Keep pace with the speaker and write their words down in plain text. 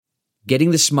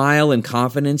Getting the smile and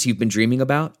confidence you've been dreaming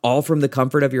about, all from the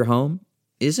comfort of your home,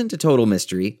 isn't a total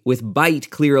mystery with Byte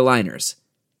clear aligners.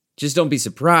 Just don't be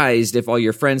surprised if all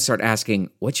your friends start asking,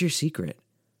 "What's your secret?"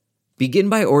 Begin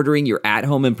by ordering your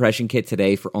at-home impression kit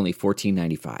today for only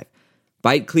 $14.95.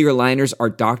 Byte clear aligners are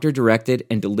doctor-directed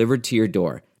and delivered to your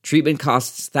door. Treatment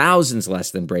costs thousands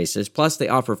less than braces, plus they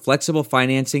offer flexible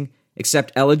financing,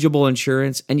 accept eligible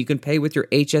insurance, and you can pay with your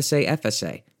HSA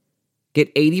FSA. Get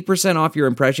 80% off your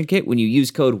impression kit when you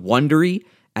use code WONDERY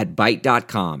at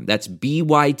Byte.com. That's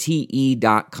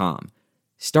BYTE.com.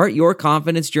 Start your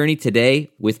confidence journey today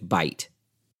with Byte.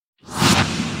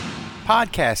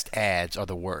 Podcast ads are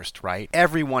the worst, right?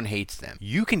 Everyone hates them.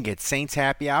 You can get Saints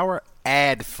Happy Hour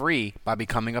ad-free by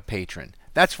becoming a patron.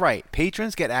 That's right.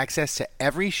 Patrons get access to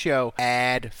every show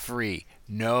ad-free.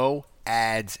 No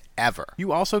ads ever.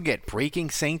 You also get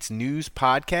Breaking Saints News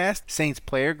podcast, Saints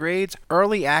player grades,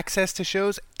 early access to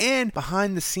shows, and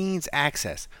behind-the-scenes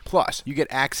access. Plus, you get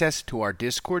access to our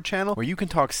Discord channel where you can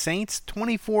talk Saints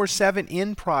 24/7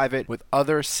 in private with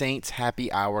other Saints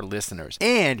Happy Hour listeners.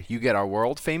 And you get our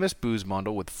world-famous booze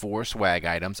bundle with 4 swag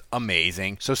items.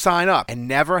 Amazing. So sign up and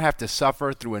never have to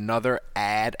suffer through another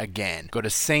ad again. Go to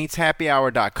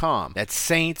saintshappyhour.com. That's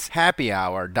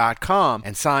saintshappyhour.com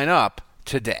and sign up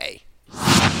today.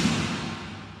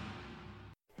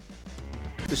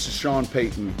 This is Sean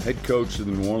Payton, head coach of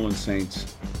the New Orleans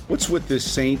Saints. What's with this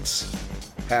Saints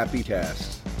Happy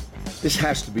Cast? This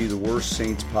has to be the worst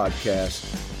Saints podcast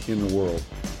in the world.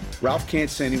 Ralph can't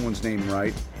say anyone's name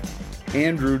right.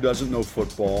 Andrew doesn't know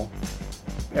football.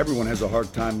 Everyone has a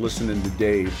hard time listening to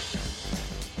Dave.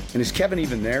 And is Kevin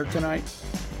even there tonight?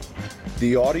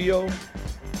 The audio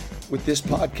with this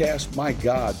podcast, my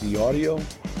God, the audio,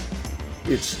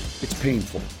 it's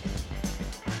painful.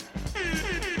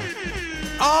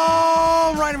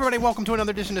 All right, everybody, welcome to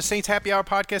another edition of Saints Happy Hour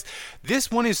podcast.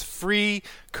 This one is free,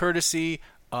 courtesy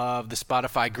of the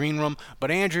Spotify Green Room.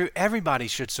 But Andrew, everybody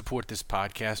should support this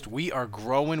podcast. We are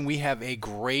growing. We have a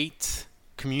great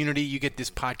community. You get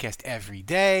this podcast every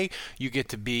day. You get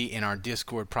to be in our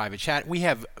Discord private chat. We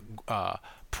have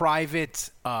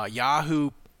private Yahoo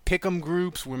pick'em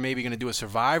groups. We're maybe going to do a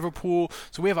survivor pool.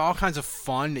 So we have all kinds of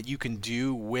fun that you can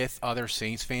do with other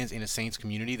Saints fans in a Saints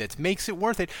community that makes it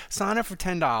worth it. Sign up for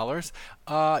 $10.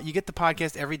 You get the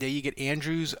podcast every day. You get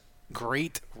Andrew's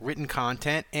great written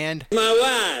content, and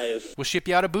my wife will ship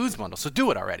you out a booze bundle. So do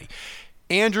it already.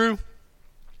 Andrew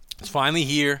is finally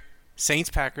here. Saints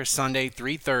Packers Sunday,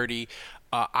 3:30.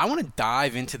 I want to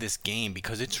dive into this game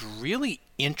because it's really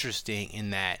interesting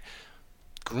in that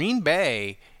Green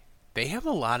Bay, they have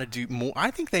a lot of more.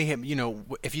 I think they have,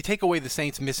 if you take away the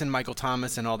Saints missing Michael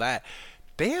Thomas and all that,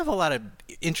 they have a lot of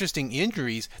interesting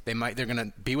injuries. They're going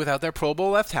to be without their Pro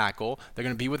Bowl left tackle. They're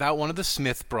going to be without one of the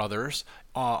Smith brothers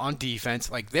on defense.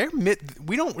 Like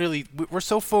we're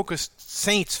so focused,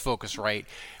 Saints focused, right?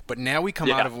 But now we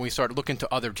come out of when we start looking to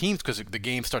other teams because the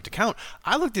games start to count.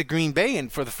 I looked at Green Bay,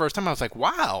 and for the first time, I was like,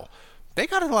 wow, they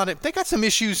got some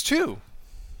issues too.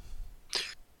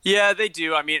 Yeah, they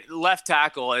do. I mean, left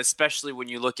tackle, especially when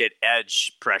you look at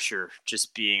edge pressure,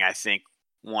 just being, I think,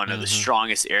 one of the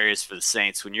strongest areas for the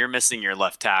Saints. When you're missing your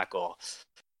left tackle,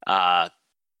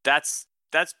 that's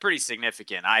pretty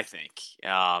significant, I think.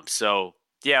 So,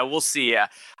 yeah, we'll see.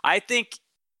 I think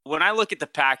when I look at the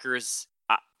Packers,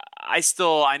 I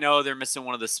know they're missing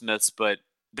one of the Smiths, but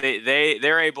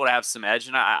they're able to have some edge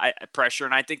and pressure,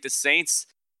 and I think the Saints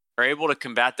are able to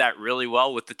combat that really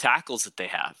well with the tackles that they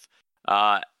have.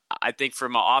 I think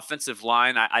from an offensive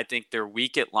line, I think they're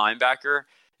weak at linebacker,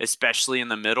 especially in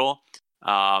the middle.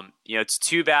 It's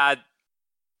too bad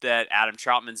that Adam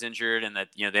Troutman's injured and that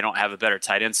they don't have a better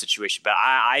tight end situation. But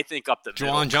I think up the middle,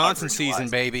 Juwan Johnson season,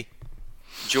 baby.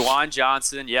 Juwan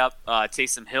Johnson, yep.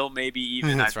 Taysom Hill, maybe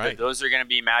even. That's right. Those are going to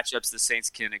be matchups the Saints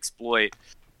can exploit.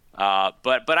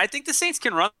 But I think the Saints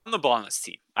can run the ball on this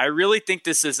team. I really think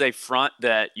this is a front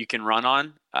that you can run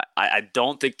on. I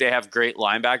don't think they have great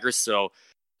linebackers, so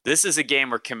this is a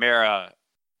game where Kamara,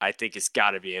 I think, has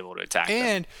got to be able to attack them.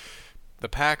 And the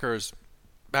Packers,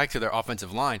 back to their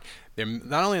offensive line, they're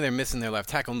not only they're missing their left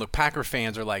tackle, and the Packer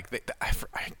fans are like,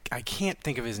 I can't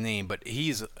think of his name, but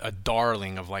he's a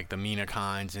darling of like the Mina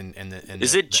Kimes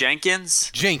Is it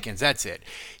Jenkins? Jenkins, that's it.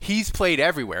 He's played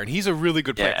everywhere, and he's a really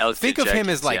good player. Elton Think of Jenkins,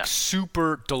 him as like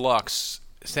super deluxe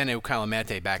Senu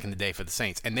Calamete back in the day for the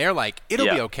Saints, and they're like, it'll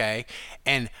be okay.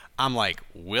 And I'm like,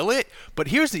 will it? But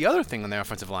here's the other thing on their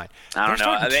offensive line. I don't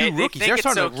know. Two rookies. They're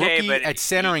starting a rookie at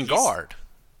center and guard.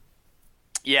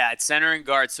 Yeah, at center and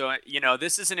guard. So,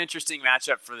 this is an interesting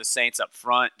matchup for the Saints up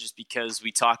front just because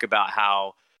we talk about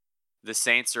how the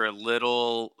Saints are a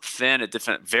little thin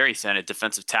very thin at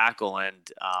defensive tackle.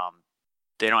 And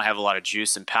they don't have a lot of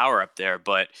juice and power up there.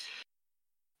 But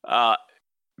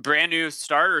brand new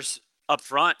starters up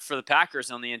front for the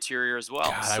Packers on the interior as well.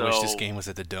 God, I wish this game was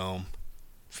at the Dome.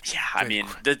 Yeah, I mean,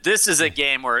 this is a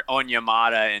game where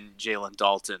Onyemata and Jalen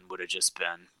Dalton would have just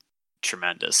been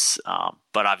tremendous.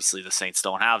 But obviously the Saints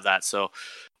don't have that, so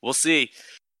we'll see.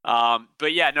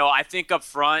 But yeah, no, I think up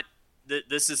front,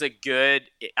 this is a good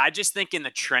 – I just think in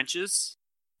the trenches,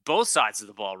 both sides of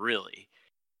the ball, really,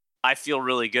 I feel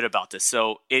really good about this.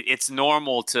 So it's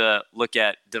normal to look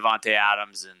at Devontae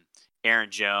Adams and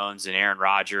Aaron Jones and Aaron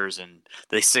Rodgers and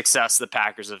the success the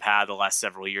Packers have had the last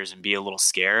several years and be a little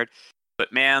scared.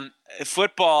 But, man,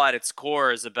 football at its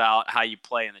core is about how you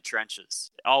play in the trenches.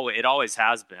 It always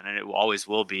has been, and it always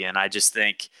will be. And I just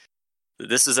think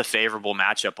this is a favorable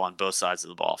matchup on both sides of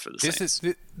the ball for the Saints.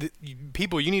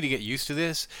 People, you need to get used to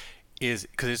this is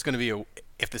because it's going to be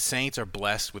if the Saints are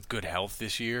blessed with good health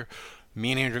this year,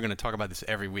 me and Andrew are going to talk about this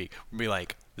every week. We'll be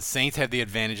like, the Saints have the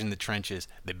advantage in the trenches.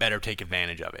 They better take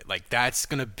advantage of it. Like, that's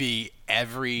going to be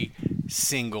every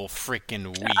single freaking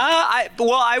week. I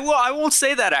won't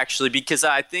say that, actually, because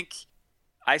I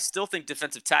still think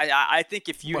defensive tackle. I think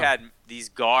if you had these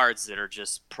guards that are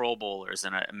just Pro Bowlers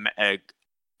and a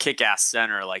kick-ass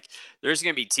center, like, there's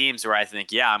going to be teams where I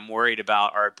think, I'm worried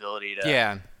about our ability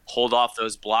to hold off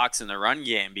those blocks in the run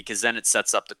game, because then it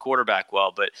sets up the quarterback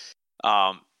well. But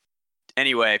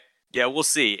anyway, we'll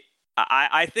see.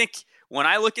 I think when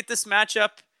I look at this matchup,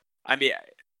 I mean,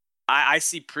 I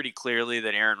see pretty clearly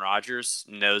that Aaron Rodgers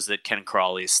knows that Ken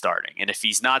Crawley is starting, and if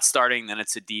he's not starting, then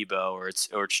it's a Debo or it's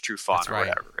Trufant or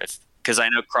whatever. Because I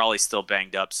know Crawley's still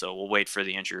banged up, so we'll wait for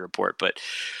the injury report.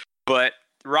 But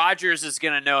Rodgers is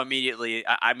going to know immediately.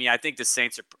 I mean, I think the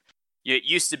Saints are. It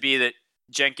used to be that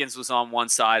Jenkins was on one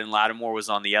side and Lattimore was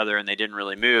on the other, and they didn't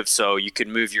really move, so you could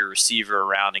move your receiver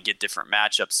around and get different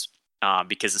matchups.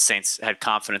 Because the Saints had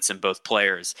confidence in both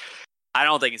players. I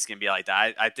don't think it's going to be like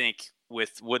that. I think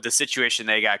with the situation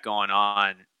they got going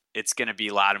on, it's going to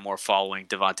be Lattimore following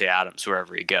Devontae Adams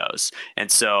wherever he goes. And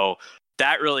so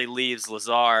that really leaves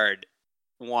Lazard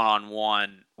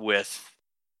one-on-one with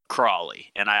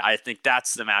Crawley. And I think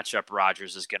that's the matchup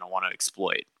Rodgers is going to want to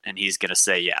exploit. And he's going to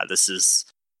say, this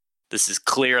is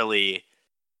clearly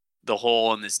the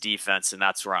hole in this defense, and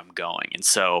that's where I'm going. And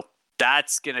so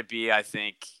that's going to be, I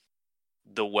think,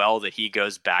 the well that he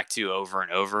goes back to over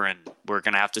and over, and we're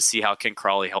going to have to see how Ken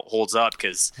Crawley holds up,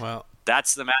 because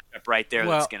that's the matchup right there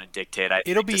that's going to dictate.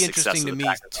 It'll be interesting to me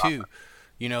too.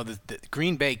 You know, the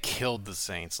Green Bay killed the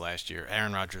Saints last year.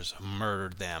 Aaron Rodgers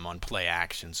murdered them on play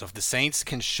action. So if the Saints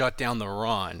can shut down the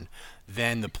run,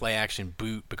 then the play action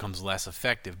boot becomes less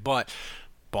effective. But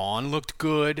Bond looked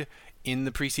good in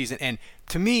the preseason, and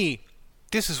to me,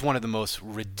 this is one of the most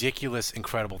ridiculous,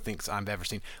 incredible things I've ever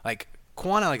seen. Like,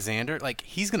 Quan Alexander, like,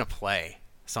 he's going to play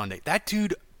Sunday. That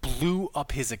dude blew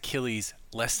up his Achilles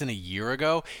less than a year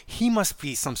ago. He must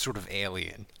be some sort of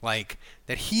alien. Like,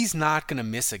 that he's not going to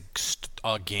miss a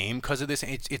game because of this.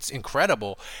 It's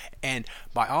incredible. And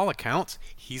by all accounts,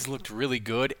 he's looked really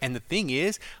good. And the thing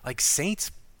is, like,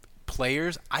 Saints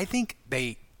players, I think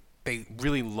they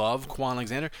really love Quan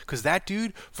Alexander, because that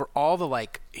dude, for all the,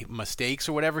 like, mistakes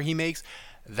or whatever he makes,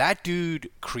 that dude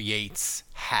creates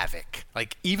havoc.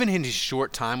 Like, even in his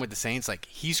short time with the Saints, like,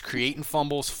 he's creating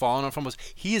fumbles, falling on fumbles.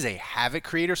 He is a havoc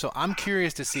creator, so I'm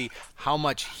curious to see how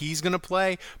much he's going to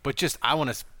play. But just, I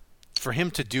want to, for him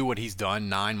to do what he's done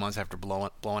 9 months after blowing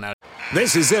out.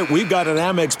 This is it. We've got an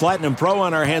Amex Platinum Pro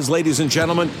on our hands, ladies and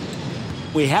gentlemen.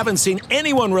 We haven't seen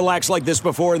anyone relax like this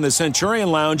before in the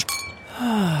Centurion Lounge.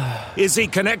 Is he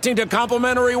connecting to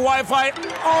complimentary Wi-Fi?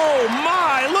 Oh,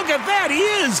 my, look at that. He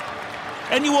is.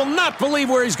 And you will not believe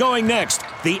where he's going next.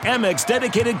 The Amex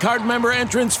dedicated card member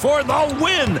entrance for the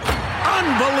win.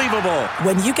 Unbelievable.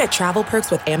 When you get travel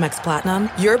perks with Amex Platinum,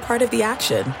 you're part of the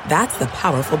action. That's the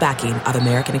powerful backing of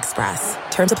American Express.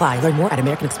 Terms apply. Learn more at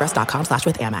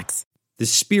americanexpress.com/withAmex. The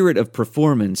spirit of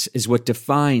performance is what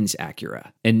defines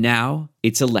Acura. And now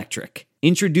it's electric.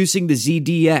 Introducing the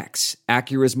ZDX,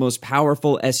 Acura's most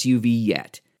powerful SUV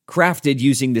yet. Crafted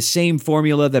using the same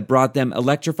formula that brought them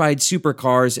electrified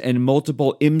supercars and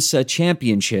multiple IMSA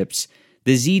championships,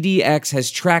 the ZDX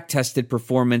has track-tested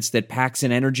performance that packs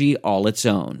an energy all its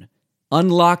own.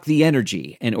 Unlock the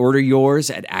energy and order yours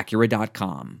at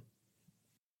Acura.com.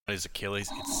 His Achilles,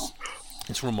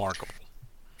 it's remarkable.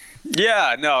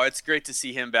 Yeah, no, it's great to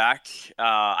see him back.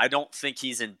 I don't think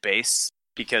he's in base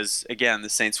because, again, the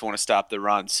Saints want to stop the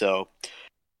run, so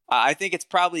I think it's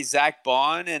probably Zach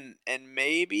Bond and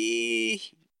maybe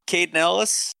Caden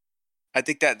Ellis. I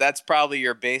think that's probably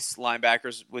your base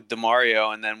linebackers with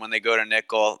DeMario, and then when they go to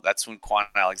nickel, that's when Quan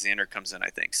Alexander comes in, I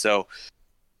think. So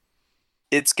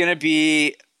It's going to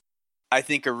be, I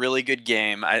think, a really good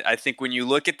game. I think when you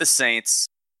look at the Saints,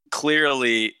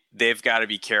 clearly they've got to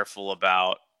be careful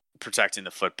about protecting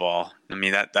the football. I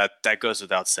mean, that goes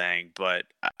without saying, but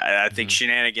I think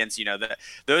shenanigans,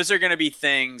 those are going to be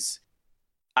things.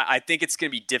 I think it's going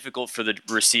to be difficult for the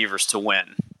receivers to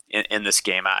win in this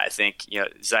game. I think,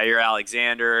 Zaire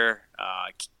Alexander,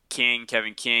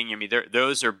 Kevin King, I mean,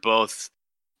 those are both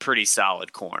pretty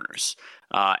solid corners.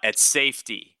 At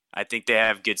safety, I think they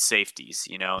have good safeties,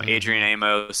 Adrian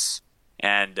Amos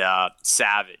and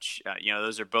Savage.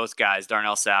 Those are both guys,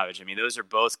 Darnell Savage. I mean, those are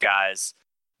both guys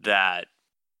that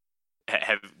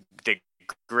they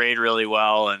grade really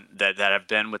well and that have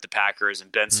been with the Packers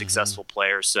and been successful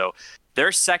players. So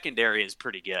their secondary is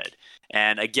pretty good.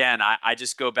 And again, I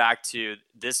just go back to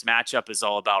this matchup is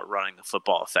all about running the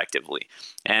football effectively.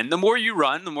 And the more you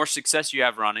run, the more success you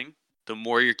have running, the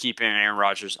more you're keeping Aaron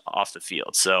Rodgers off the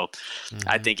field. So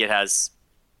I think it has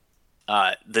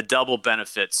the double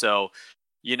benefit. So,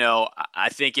 I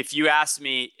think if you ask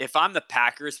me, if I'm a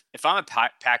Packers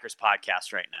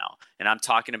podcast right now, and I'm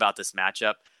talking about this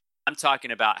matchup, I'm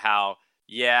talking about how,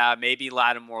 maybe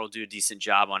Lattimore will do a decent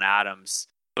job on Adams,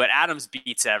 but Adams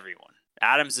beats everyone.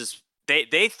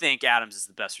 They think Adams is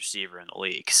the best receiver in the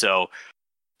league. So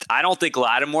I don't think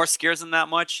Lattimore scares them that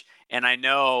much. And I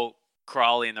know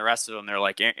Crawley and the rest of them, they're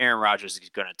like, Aaron Rodgers is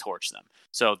going to torch them.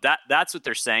 So that's what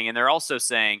they're saying. And they're also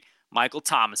saying Michael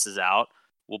Thomas is out.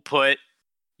 We'll put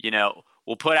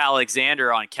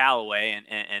Alexander on Callaway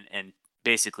and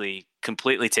basically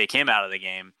completely take him out of the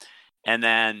game. And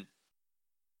then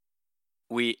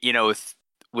we,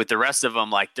 with the rest of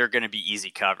them, like, they're going to be easy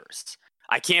covers.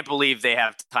 I can't believe they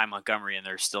have Ty Montgomery and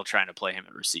they're still trying to play him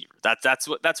at receiver. That's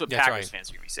what Packers fans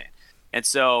are going to be saying. And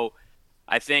so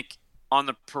I think on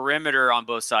the perimeter on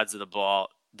both sides of the ball,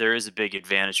 there is a big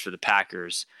advantage for the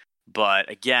Packers. But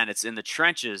again, it's in the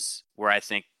trenches where I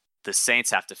think the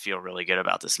Saints have to feel really good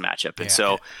about this matchup. And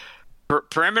so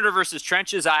perimeter versus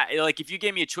trenches, if you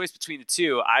gave me a choice between the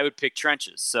two, I would pick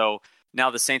trenches. So now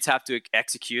the Saints have to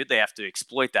execute. They have to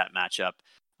exploit that matchup.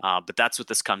 But that's what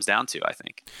this comes down to, I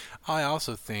think. I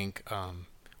also think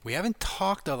we haven't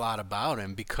talked a lot about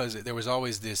him because there was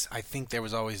always this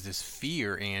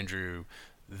fear, Andrew,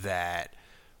 that,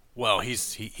 well,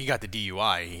 he got the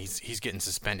DUI. He's getting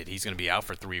suspended. He's going to be out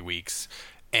for 3 weeks.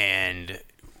 And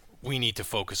we need to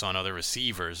focus on other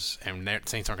receivers, and the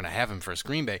Saints aren't going to have him versus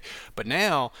Green Bay. But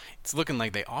now it's looking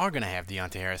like they are going to have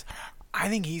Deontay Harris. I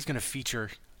think he's going to feature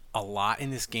a lot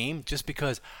in this game just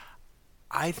because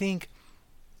I think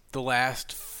the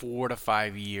last 4 to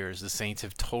 5 years the Saints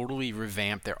have totally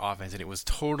revamped their offense, and it was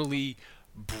totally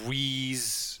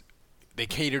Brees. They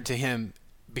catered to him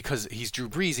because he's Drew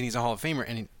Brees and he's a Hall of Famer,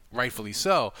 and rightfully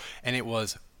so. And it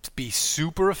was be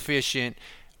super efficient.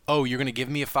 Oh, you're going to give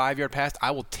me a 5-yard pass? I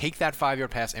will take that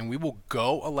 5-yard pass, and we will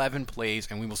go 11 plays,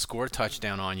 and we will score a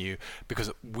touchdown on you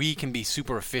because we can be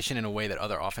super efficient in a way that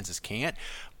other offenses can't.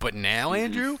 But now,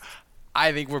 Andrew,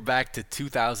 I think we're back to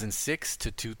 2006 to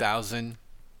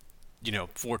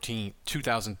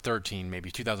 2013,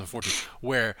 maybe 2014,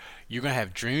 where you're going to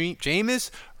have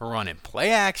Jameis running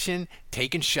play action,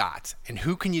 taking shots. And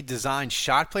who can you design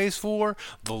shot plays for?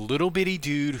 The little bitty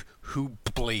dude who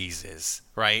blazes,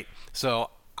 right? So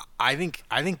I think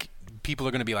people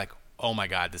are going to be like, oh my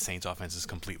God, the Saints offense is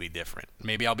completely different.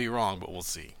 Maybe I'll be wrong, but we'll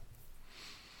see.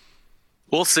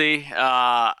 We'll see.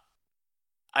 I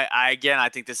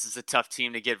think this is a tough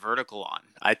team to get vertical on.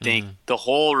 I think the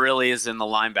hole really is in the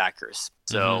linebackers.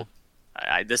 So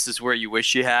this is where you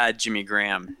wish you had Jimmy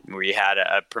Graham, where you had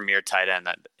a premier tight end.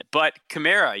 But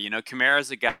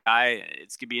Kamara's a guy.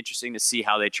 It's going to be interesting to see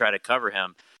how they try to cover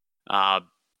him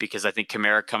because I think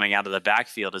Kamara coming out of the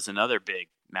backfield is another big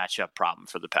matchup problem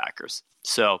for the Packers.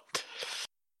 So,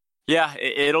 yeah,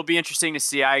 it'll be interesting to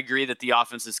see. I agree that the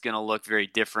offense is going to look very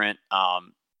different.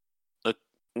 Look,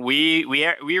 we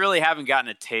really haven't gotten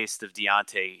a taste of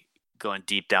Deontay going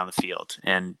deep down the field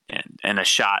and a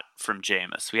shot from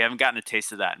Jameis. We haven't gotten a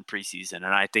taste of that in preseason, and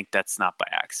I think that's not by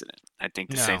accident. I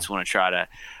think the Saints want to try to.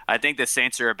 I think the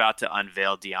Saints are about to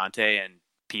unveil Deontay, and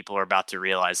people are about to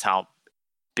realize how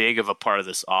big of a part of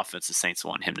this offense the Saints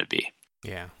want him to be.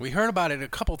 Yeah, we heard about it a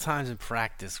couple times in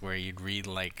practice where you'd read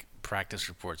like practice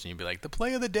reports and you'd be like, the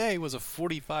play of the day was a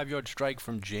 45-yard strike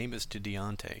from Jameis to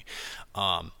Deontay.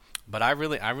 But I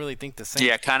really think the Saints.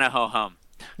 Yeah, kind of ho-hum.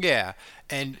 Yeah,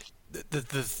 and the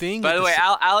thing. By the way,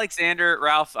 Alexander,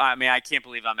 Ralph. I mean, I can't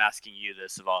believe I'm asking you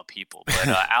this of all people, but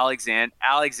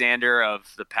Alexander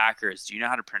of the Packers. Do you know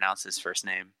how to pronounce his first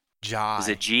name? Jai. Is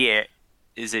it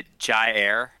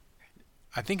Jair?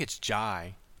 I think it's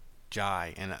Jai,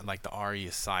 and like the R-E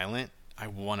is silent.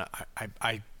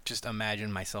 I just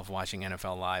imagine myself watching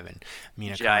NFL Live and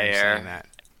Mina Kimes Jair. saying that.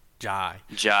 Jai.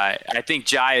 I think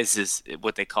Jai is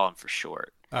what they call him for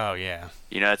short. Oh, yeah.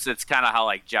 It's kind of how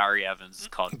like Jari Evans is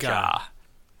called Ja.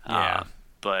 Yeah.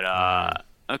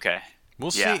 Okay.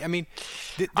 We'll see. Yeah. I mean,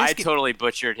 I totally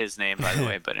butchered his name, by the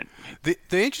way. But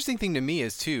the interesting thing to me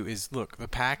is look, the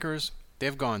Packers,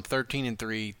 they've gone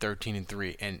 13-3,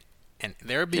 13-3, and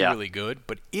they're being really good,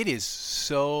 but it is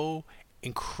so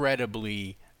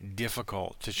incredibly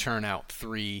difficult to churn out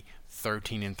 3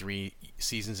 13-3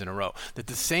 seasons in a row. That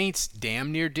the Saints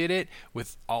damn near did it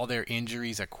with all their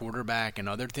injuries at quarterback and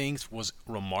other things was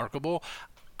remarkable.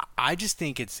 I just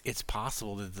think it's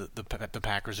possible that the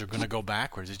Packers are going to go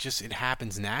backwards. It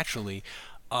happens naturally.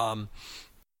 From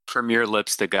your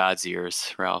lips to God's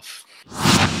ears, Ralph.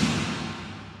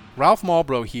 Ralph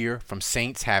Malbrough here from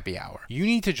Saints Happy Hour. You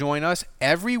need to join us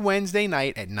every Wednesday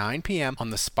night at 9 p.m. on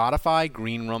the Spotify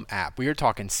Green Room app. We are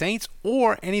talking Saints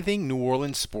or anything New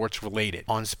Orleans sports related.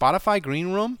 On Spotify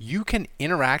Green Room, you can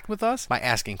interact with us by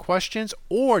asking questions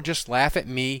or just laugh at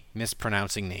me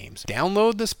mispronouncing names.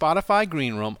 Download the Spotify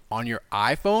Green Room on your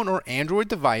iPhone or Android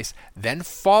device, then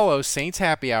follow Saints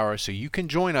Happy Hour so you can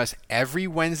join us every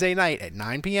Wednesday night at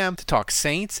 9 p.m. to talk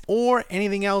Saints or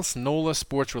anything else NOLA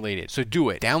sports related. So do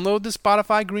it. Download the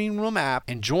Spotify Green Room app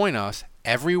and join us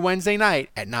every Wednesday night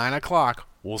at 9 o'clock.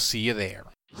 We'll see you there.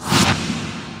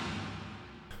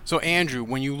 So, Andrew,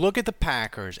 when you look at the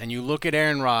Packers and you look at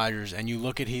Aaron Rodgers and you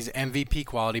look at his MVP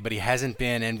quality, but he hasn't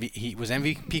been he was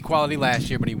MVP quality last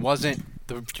year, but he wasn't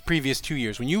the previous 2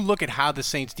 years. When you look at how the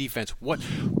Saints defense, what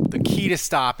the key to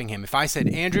stopping him? If I said,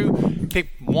 Andrew,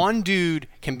 pick one dude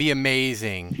can be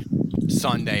amazing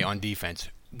Sunday on defense,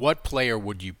 what player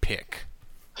would you pick?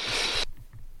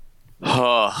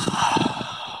 I'm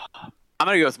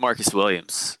going to go with Marcus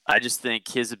Williams. I just think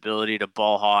his ability to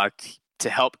ball hawk, to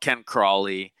help Ken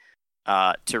Crawley,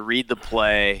 to read the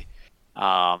play,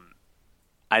 I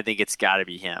think it's got to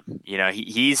be him.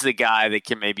 He's the guy that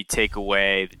can maybe take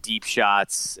away the deep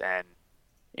shots, and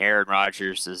Aaron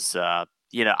Rodgers is, I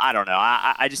don't know.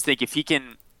 I just think if he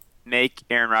can make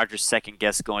Aaron Rodgers second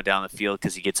guess going down the field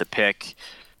because he gets a pick,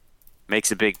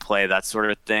 makes a big play, that sort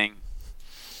of thing,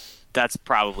 that's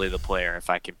probably the player if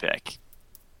I can pick.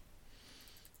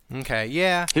 Okay,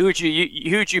 yeah. Who would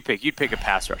you pick? You'd pick a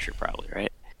pass rusher probably,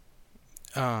 right?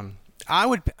 I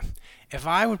would, if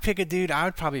I would pick a dude,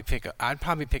 I'd probably pick a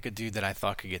dude that I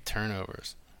thought could get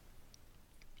turnovers.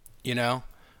 Well,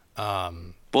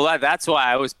 that's why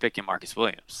I was picking Marcus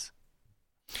Williams.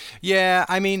 Yeah,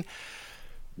 I mean,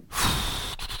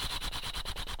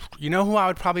 you know who I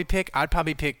would probably pick? I'd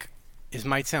probably pick. It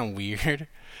might sound weird,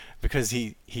 because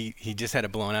he just had a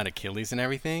blown out Achilles and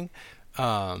everything.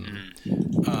 Quan,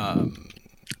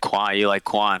 you like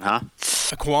Quan, huh?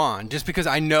 Quan, just because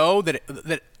I know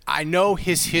that I know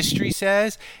his history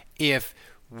says if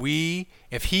he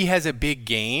has a big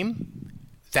game,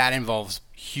 that involves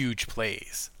huge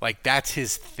plays. Like, that's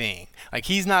his thing. Like,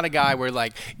 he's not a guy where,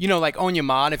 like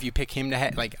Onyemata, if you pick him to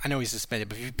I know he's suspended,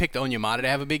 but if you picked Onyemata to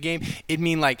have a big game, it'd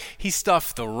mean like he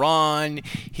stuffed the run,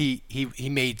 he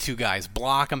made two guys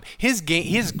block him. His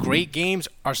great games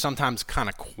are sometimes kind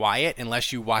of quiet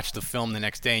unless you watch the film the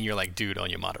next day and you're like, dude,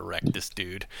 Onyemata wrecked this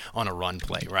dude on a run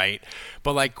play, right?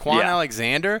 But like Quan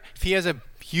Alexander, if he has a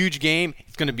huge game,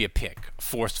 it's going to be a pick,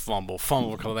 forced fumble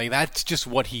recovery. Like, that's just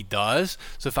what he does.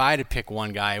 So if I had to pick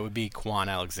one guy, it would be Quan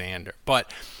Alexander.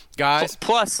 But guys,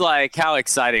 plus, like, how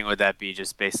exciting would that be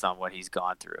just based on what he's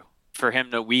gone through? For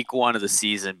him to week 1 of the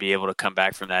season be able to come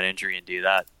back from that injury and do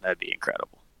that, that'd be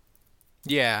incredible.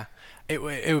 Yeah, it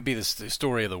would be the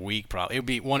story of the week. Probably it would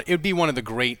be one of the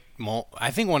great. I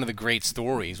think one of the great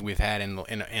stories we've had in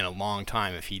a long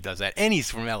time if he does that. And he's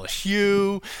from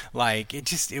LSU. Like, it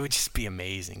would just be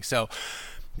amazing. So,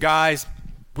 guys,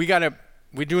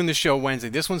 we're doing the show Wednesday.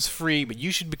 This one's free, but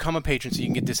you should become a patron so you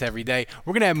can get this every day.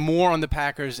 We're gonna have more on the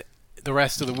Packers the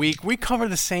rest of the week. We cover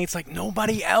the Saints like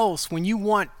nobody else. When you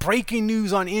want breaking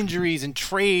news on injuries and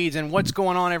trades and what's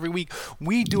going on every week,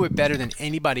 we do it better than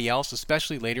anybody else,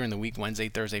 especially later in the week, Wednesday,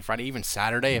 Thursday, Friday, even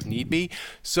Saturday if need be.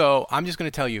 So I'm just going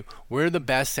to tell you, we're the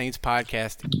best Saints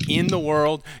podcast in the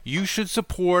world. You should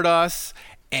support us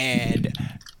and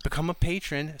become a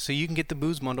patron so you can get the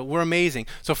booze bundle. We're amazing.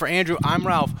 So for Andrew, I'm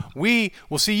Ralph. We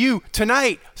will see you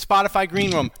tonight. Spotify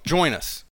Green Room. Join us.